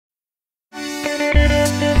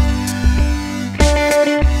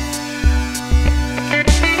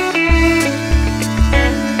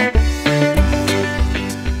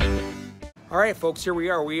right, folks, here we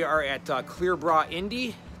are. We are at Clear Bra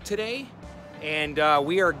Indy today, and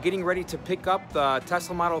we are getting ready to pick up the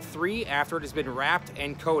Tesla Model 3 after it has been wrapped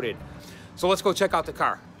and coated. So let's go check out the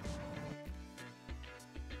car.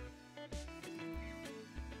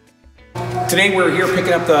 Today we're here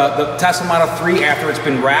picking up the Tesla Model 3 after it's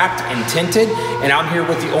been wrapped and tinted, and I'm here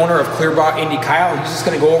with the owner of Clear Bra Indy, Kyle. He's just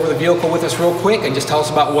going to go over the vehicle with us real quick and just tell us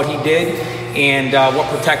about what he did and what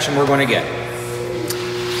protection we're going to get.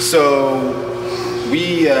 So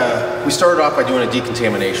we started off by doing a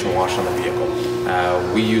decontamination wash on the vehicle.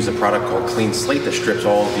 We use a product called Clean Slate that strips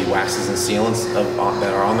all of the waxes and sealants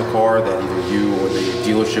that are on the car that either you or the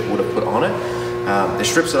dealership would have put on it. It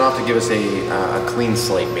strips it off to give us a clean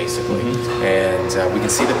slate, basically, and we can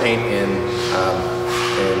see the paint in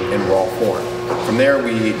raw form. From there,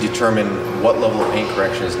 we determine what level of paint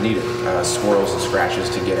correction is needed, swirls and scratches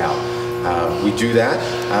to get out. We do that,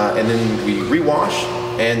 and then we rewash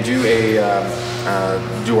and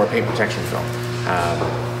do our paint protection film.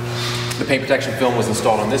 The paint protection film was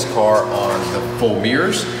installed on this car on the full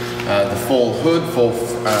mirrors, the full hood, full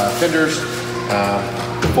fenders,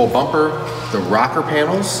 the full bumper, the rocker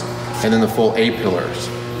panels, and then the full A-pillars.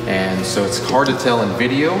 And so it's hard to tell in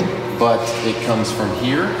video, but it comes from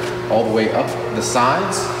here all the way up the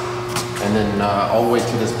sides, and then all the way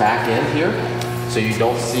to this back end here. So you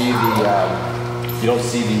don't see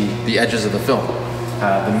the edges of the film.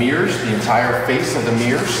 The mirrors, the entire face of the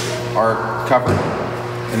mirrors are covered.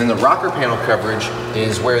 And then the rocker panel coverage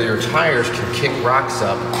is where your tires can kick rocks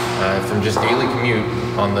up from just daily commute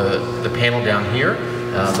on the panel down here.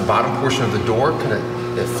 The bottom portion of the door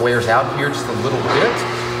it flares out here just a little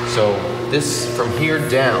bit. So this from here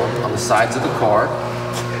down on the sides of the car,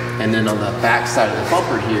 and then on the back side of the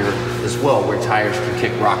bumper here as well, where tires can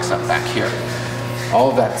kick rocks up back here. All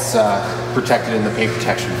of that's protected in the paint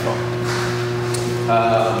protection film.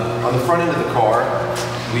 On the front end of the car,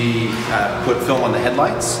 we put film on the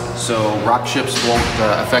headlights, so rock chips won't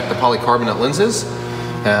affect the polycarbonate lenses.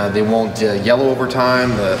 They won't yellow over time.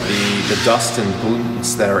 The dust and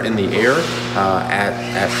pollutants that are in the air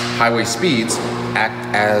at highway speeds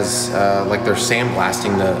act as like they're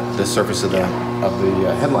sandblasting the surface of the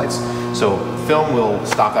headlights. So film will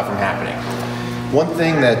stop that from happening. One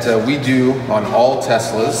thing that we do on all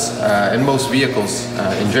Teslas and most vehicles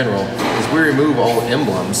in general is we remove all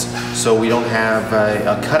emblems so we don't have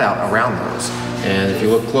a cutout around those. And if you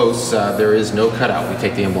look close, there is no cutout. We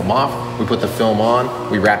take the emblem off, we put the film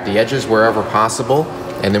on, we wrap the edges wherever possible,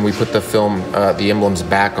 and then we put the film, the emblems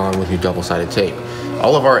back on with new double-sided tape.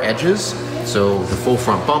 All of our edges, so the full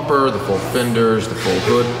front bumper, the full fenders, the full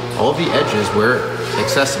hood, all of the edges where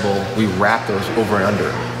accessible, we wrap those over and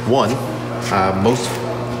under. Most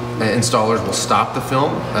installers will stop the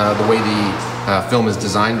film the way the film is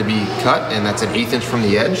designed to be cut, and that's an 1/8 inch from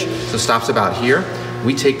the edge, so it stops about here.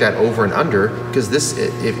 We take that over and under because this,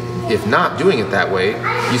 if not doing it that way,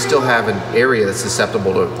 you still have an area that's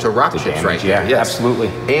susceptible to rock chips right here. Yeah, yes. Absolutely.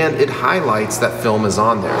 And it highlights that film is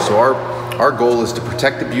on there. So our goal is to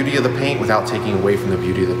protect the beauty of the paint without taking away from the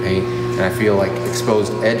beauty of the paint. And I feel like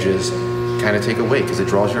exposed edges kind of take away because it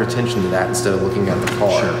draws your attention to that instead of looking at the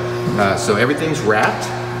car. Sure. So everything's wrapped.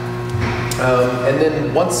 And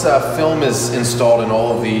then once film is installed in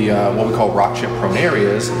all of the what we call rock chip prone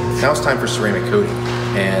areas, now it's time for ceramic coating.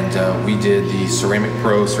 And we did the Ceramic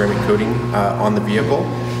Pro ceramic coating on the vehicle.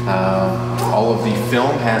 All of the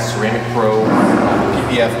film has Ceramic Pro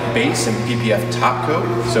PPF base and PPF top coat.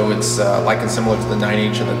 So it's like and similar to the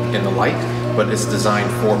 9H in the light, but it's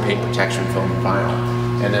designed for paint protection film and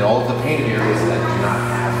vinyl. And then all of the painted areas that do not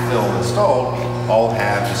have film installed all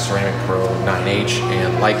have the Ceramic Pro 9H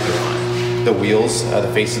and light coat on it. The wheels,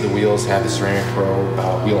 the face of the wheels have the Ceramic Pro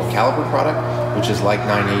wheel and caliper product, which is like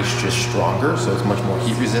 9H, just stronger, so it's much more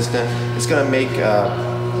heat resistant. It's going to make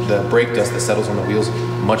the brake dust that settles on the wheels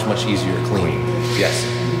much, much easier to clean. Yes.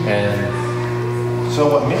 And so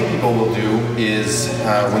what many people will do is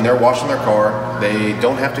when they're washing their car, they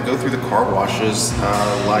don't have to go through the car washes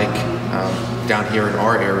like down here in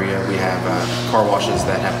our area. We have car washes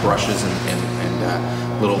that have brushes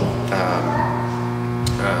and little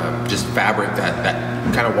just fabric that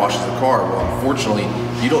kind of washes the car. Well, unfortunately,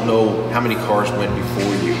 you don't know how many cars went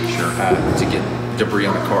before you to get debris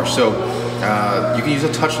on the car. So you can use a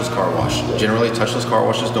touchless car wash. Generally, touchless car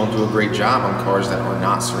washes don't do a great job on cars that are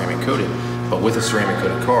not ceramic coated. But with a ceramic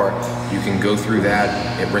coated car, you can go through that.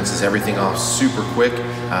 It rinses everything off super quick.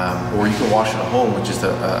 Or you can wash it at home with just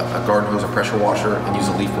a garden hose, a pressure washer, and use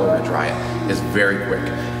a leaf blower to dry it. is very quick.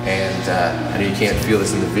 And I know you can't feel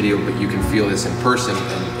this in the video, but you can feel this in person,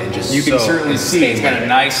 and just you can certainly see it's got a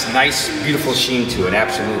nice, beautiful sheen to it.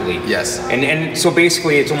 Absolutely. Yes. And so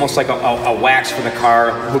basically, it's almost like a wax for the car,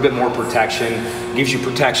 a little bit more protection, gives you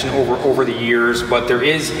protection over the years. But there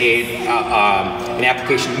is an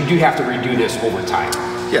application. You do have to redo this over time.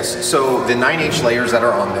 Yes, so the 9H layers that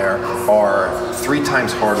are on there are 3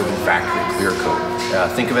 times harder than factory clear coat.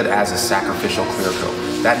 Think of it as a sacrificial clear coat.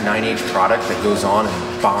 That 9H product that goes on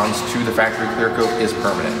and bonds to the factory clear coat is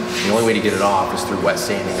permanent. The only way to get it off is through wet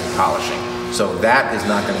sanding and polishing. So that is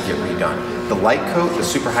not going to get redone. The light coat, the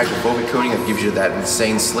super hydrophobic coating that gives you that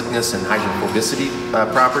insane slickness and hydrophobicity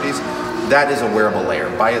properties, that is a wearable layer.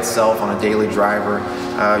 By itself on a daily driver,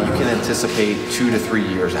 you can anticipate 2 to 3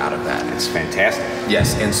 years out of that. It's fantastic.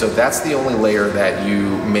 Yes, and so that's the only layer that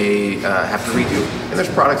you may have to redo. And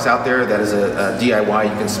there's products out there that is a DIY,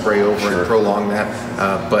 you can spray over and prolong that,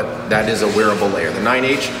 but that is a wearable layer. The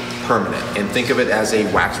 9H, permanent. And think of it as a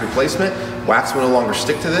wax replacement. Wax will no longer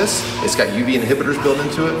stick to this. It's got UV inhibitors built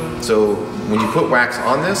into it. So when you put wax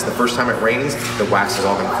on this, the first time it rains, the wax is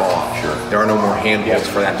all going to fall off. Sure. There are no more handholds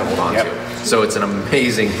for that to hold on to. So it's an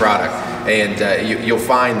amazing product. And you'll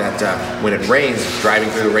find that when it rains, driving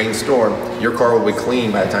through the rainstorm, your car will be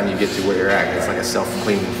clean by the time you get to where you're at. It's like a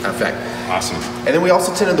self-cleaning effect. Awesome. And then we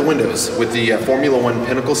also tinted the windows with the Formula One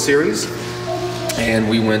Pinnacle series. And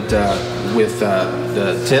we went with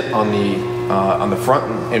the tint on the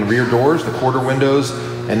front and rear doors, the quarter windows,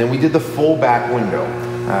 and then we did the full back window.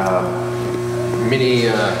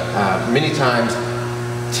 Many times,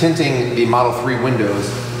 tinting the Model 3 windows,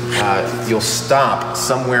 you'll stop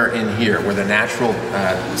somewhere in here where the natural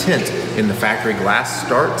tint in the factory glass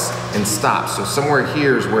starts and stops. So somewhere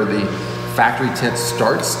here is where the factory tint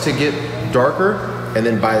starts to get darker, and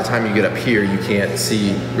then by the time you get up here, you can't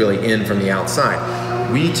see really in from the outside.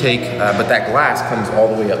 We take, but that glass comes all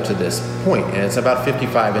the way up to this point, and it's about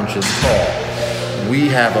 55 inches tall. We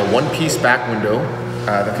have a one-piece back window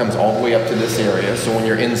that comes all the way up to this area, so when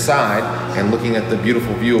you're inside and looking at the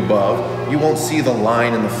beautiful view above, you won't see the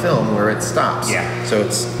line in the film where it stops. Yeah. So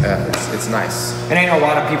it's nice. And I know a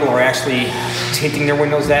lot of people are actually tinting their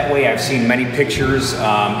windows that way. I've seen many pictures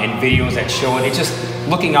and videos that show it. It's just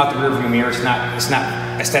looking out the rearview mirror. It's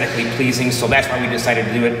not aesthetically pleasing. So that's why we decided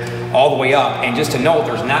to do it all the way up. And just to note,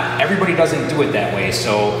 everybody doesn't do it that way.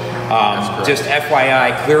 So just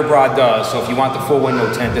FYI, Clear Bra does. So if you want the full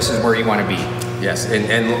window tint, this is where you want to be. Yes,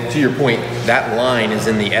 and to your point, that line is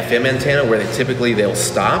in the FM antenna where they'll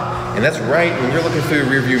stop, and that's right when you're looking through the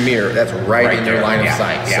rear view mirror. That's right in your line of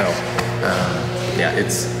sight. Yeah. So yeah,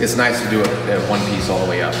 it's nice to do it at one piece all the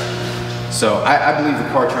way up. So I believe the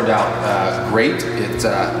car turned out great. It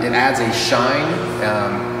adds a shine.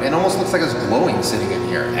 It almost looks like it's glowing sitting in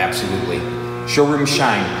here. Absolutely, showroom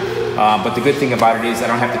shine. But the good thing about it is I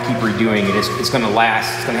don't have to keep redoing it. It's going to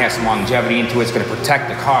last. It's going to have some longevity into it. It's going to protect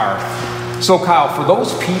the car. So Kyle, for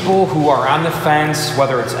those people who are on the fence,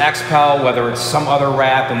 whether it's Expel, whether it's some other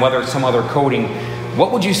wrap, and whether it's some other coating,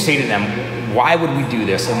 what would you say to them? Why would we do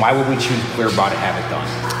this, and why would we choose Clear Bra to have it done?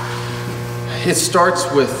 It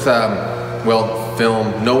starts with,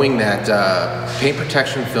 film, knowing that paint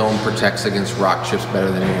protection film protects against rock chips better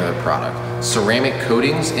than any other product. Ceramic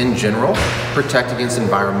coatings in general protect against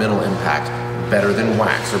environmental impact better than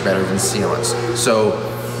wax or better than sealants. So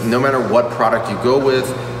no matter what product you go with,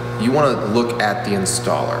 you want to look at the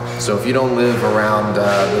installer. So if you don't live around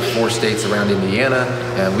the 4 states around Indiana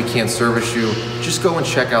and we can't service you, just go and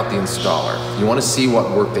check out the installer. You want to see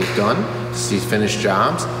what work they've done, see finished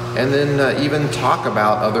jobs, and then even talk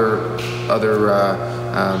about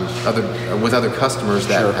with other customers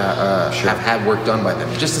that have had work done by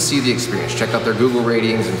them, just to see the experience. Check out their Google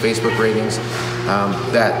ratings and Facebook ratings.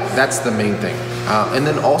 That's the main thing. And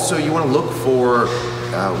then also you want to look for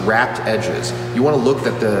wrapped edges. You want to look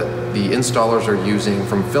that the installers are using,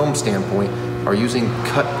 from film standpoint, are using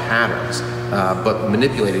cut patterns, but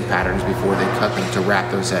manipulated patterns before they cut them to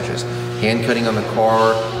wrap those edges. Hand cutting on the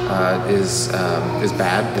car is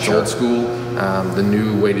bad. It's old school. The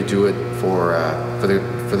new way to do it for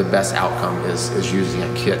the best outcome is using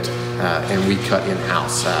a kit, and we cut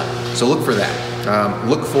in-house. So look for that.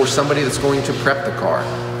 Look for somebody that's going to prep the car.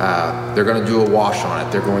 They're going to do a wash on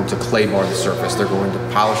it. They're going to clay bar the surface. They're going to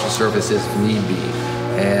polish the surface if need be.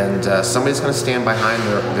 And somebody's going to stand behind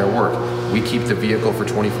their work. We keep the vehicle for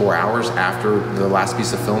 24 hours after the last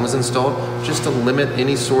piece of film is installed, just to limit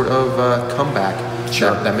any sort of comeback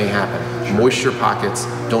that may happen. Moisture pockets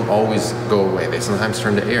don't always go away. They sometimes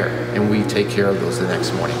turn to air, and we take care of those the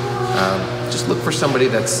next morning. Just look for somebody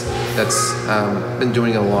that's been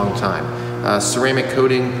doing it a long time. Ceramic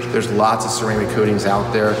coating, there's lots of ceramic coatings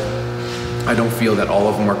out there. I don't feel that all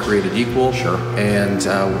of them are created equal. Sure. And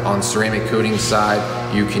on ceramic coating side,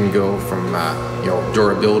 you can go from you know,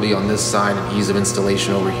 durability on this side and ease of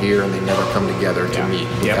installation over here, and they never come together to meet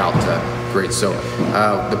without grade. So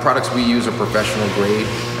the products we use are professional grade.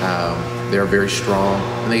 They're very strong,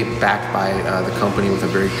 and they're backed by the company with a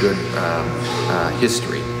very good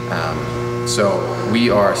history. So we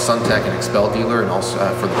are a Suntech and Expel dealer, and also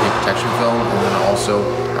for the paint protection film, and then also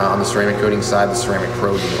on the ceramic coating side, the Ceramic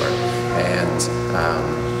Pro dealer. And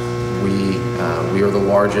we are the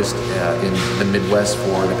largest in the Midwest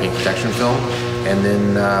for the paint protection film, and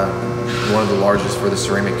then one of the largest for the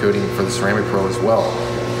ceramic coating for the Ceramic Pro as well.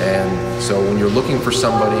 And so when you're looking for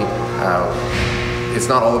somebody, it's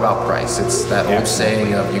not all about price. It's that old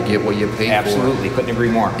saying of you get what you pay for. Absolutely, couldn't agree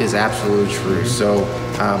more. Is absolutely true. So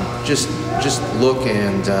just look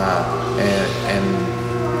and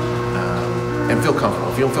feel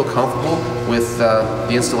comfortable. If you don't feel comfortable with the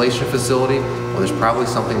installation facility, well, there's probably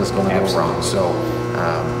something that's going to go wrong. So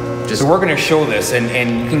so we're going to show this, and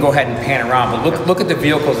you can go ahead and pan around. But look at the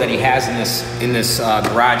vehicles that he has in this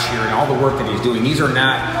garage here, and all the work that he's doing. These are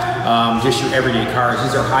not just your everyday cars.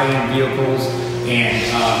 These are high-end vehicles, and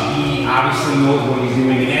he obviously knows what he's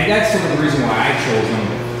doing. And that's some of the reason why I chose him.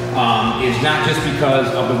 Is not just because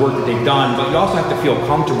of the work that they've done, but you also have to feel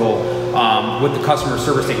comfortable with the customer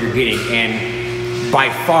service that you're getting. And by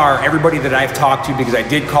far, everybody that I've talked to, because I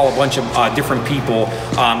did call a bunch of different people,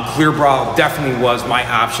 Clear Bra definitely was my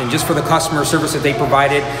option, just for the customer service that they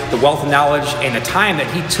provided, the wealth of knowledge, and the time that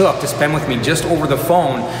he took to spend with me just over the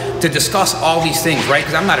phone to discuss all these things, right?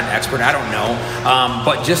 Because I'm not an expert, I don't know,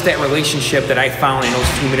 but just that relationship that I found in those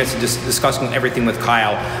few minutes of just discussing everything with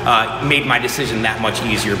Kyle made my decision that much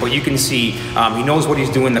easier. But you can see he knows what he's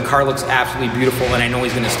doing. The car looks absolutely beautiful, and I know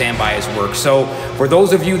he's going to stand by his work. So for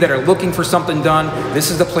those of you that are looking for something done,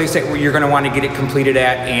 this is the place that you're going to want to get it completed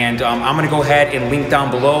at. And I'm going to go ahead and link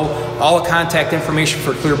down below all the contact information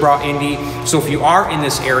for Clear Bra Indy. So if you are in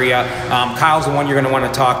this area, Kyle's the one you're going to want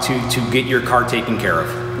to talk to get your car taken care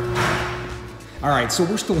of. All right, so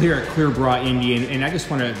we're still here at Clear Bra Indy, and I just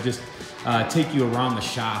want to take you around the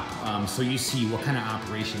shop so you see what kind of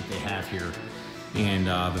operations they have here and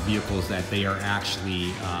the vehicles that they are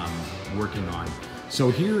actually working on. So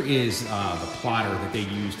here is the plotter that they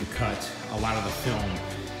use to cut a lot of the film.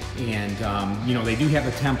 And you know, they do have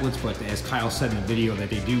the templates, but as Kyle said in the video, that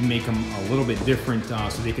they do make them a little bit different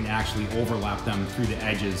so they can actually overlap them through the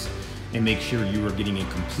edges and make sure you are getting a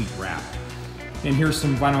complete wrap. And here's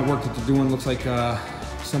some vinyl work that they're doing. Looks like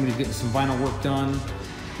somebody's getting some vinyl work done.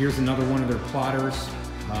 Here's another one of their plotters.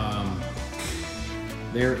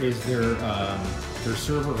 There is their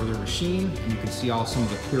server or their machine, and you can see all some of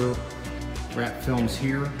the clear wrap films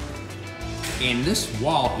here. And this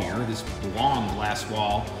wall here, this long glass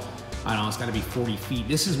wall, I don't know, it's got to be 40 feet.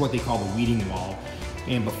 This is what they call the weeding wall.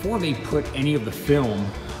 And before they put any of the film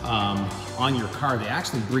on your car, they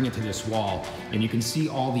actually bring it to this wall, and you can see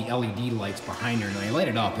all the LED lights behind there, and they light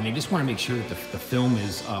it up, and they just want to make sure that the film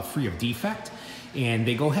is free of defect. And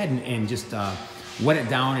they go ahead and just wet it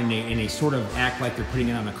down, and they sort of act like they're putting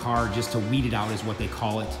it on the car just to weed it out, is what they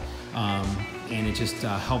call it. And it just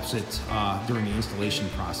helps it during the installation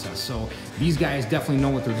process. So these guys definitely know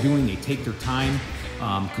what they're doing. They take their time.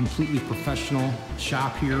 Completely professional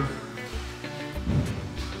shop here.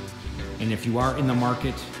 And if you are in the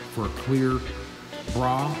market for a clear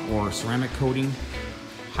bra or ceramic coating,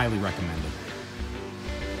 highly recommend it.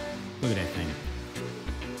 Look at that thing.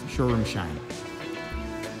 Showroom shine.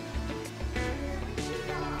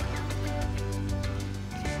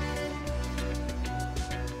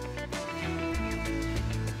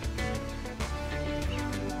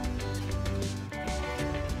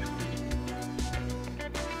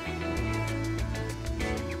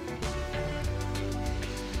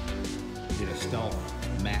 Did a stealth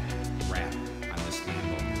matte wrap on this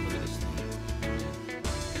Lambo. Look at this thing.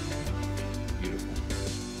 Beautiful.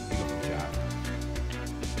 Beautiful job.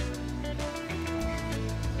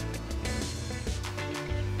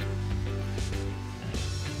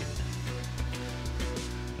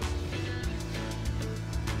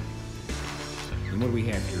 And what do we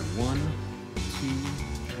have here? 1, 2,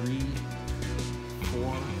 3,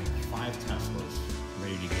 4, 5 Teslas.